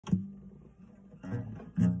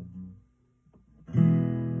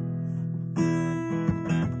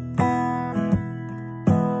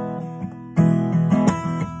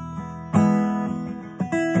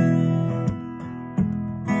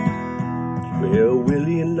Well,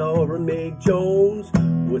 Willie and Laura made Jones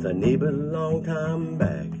with a neighbor a long time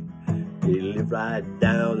back. They lived right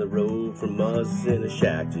down the road from us in a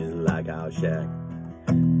shack just like our shack.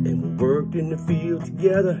 And we worked in the field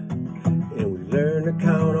together, and we learned to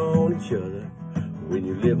count on each other. When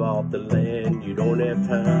you live off the land, you don't have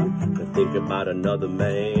time to think about another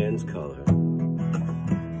man's color.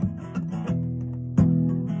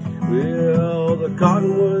 Well, the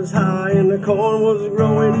cotton was high and the corn was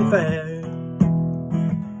growing fast.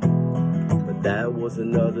 But that was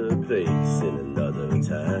another place in another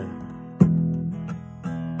time.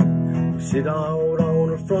 We sit out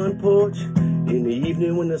on the front porch in the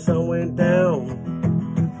evening when the sun went down.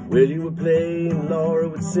 Willie would play and Laura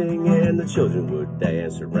would sing and the children would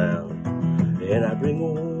dance around. And I'd bring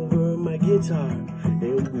over my guitar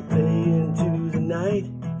and we'd play into the night.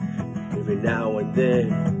 Every now and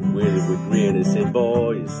then Willie would grin and say,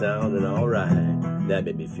 "Boy, you're sounding alright." That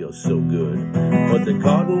made me feel so good. But the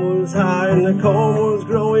cotton was high and the corn was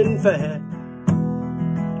growing fat.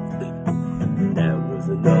 That was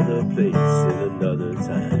another place in another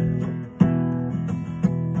time.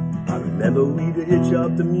 I remember we'd hitch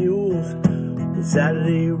up the mules when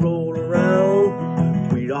Saturday rolled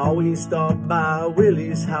around. We'd always stop by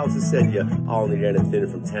Willie's house and said, "You all need anything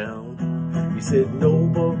from town?" He said, "No,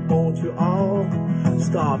 but won't you all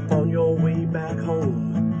stop on your way back home?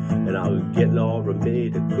 And I'll get Laura May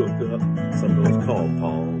to cook up some of those corn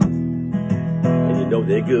palms. And you know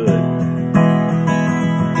they're good."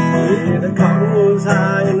 Yeah, the cotton was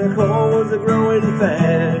high and the corn was growing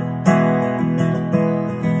fat.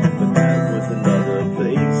 But that was another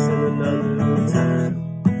place and another time.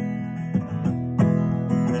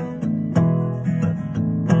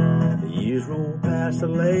 The years rolled past the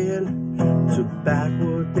land, took back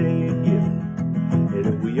what they had given.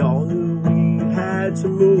 And we all knew we had to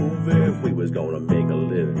move if we was gonna make a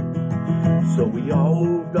living. So we all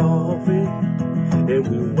moved off it, and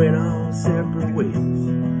we went our separate ways.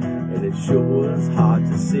 And it sure was hard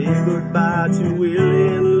to say goodbye to Willie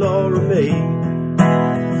and Laura May.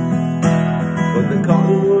 But the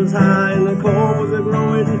cotton was high and the corn was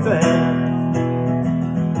growing fast.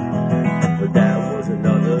 But that was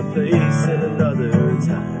another place and another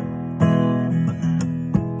time.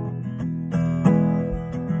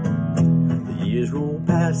 Years rolled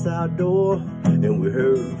past our door, and we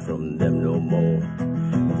heard from them no more.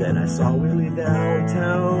 Then I saw Willie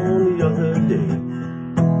downtown the other day.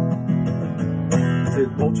 He said,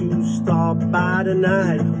 "Won't you stop by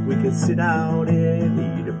tonight? We can sit out and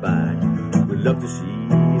eat a bite. We'd love to see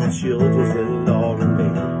the children and Laura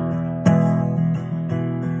May."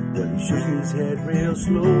 Well, he shook his head real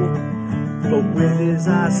slow, but with his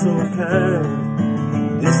eyes so kind.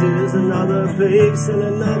 "This is another place and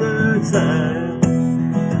another time."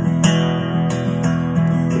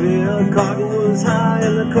 Well, the cotton was high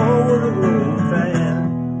and the corn was growing fat.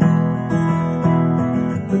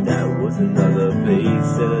 But that was another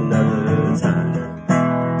place and another time.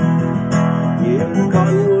 Yeah, the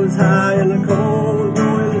cotton was high and the corn was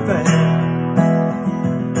growing fat.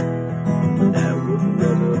 But that was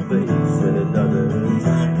another place and another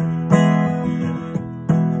time.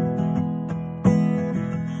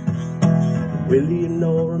 Willie and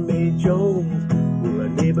Laura May Jones were our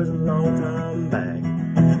neighbors a long time back.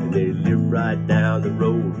 And they lived right down the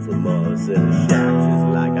road from us in a shack just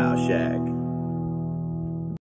like our shack.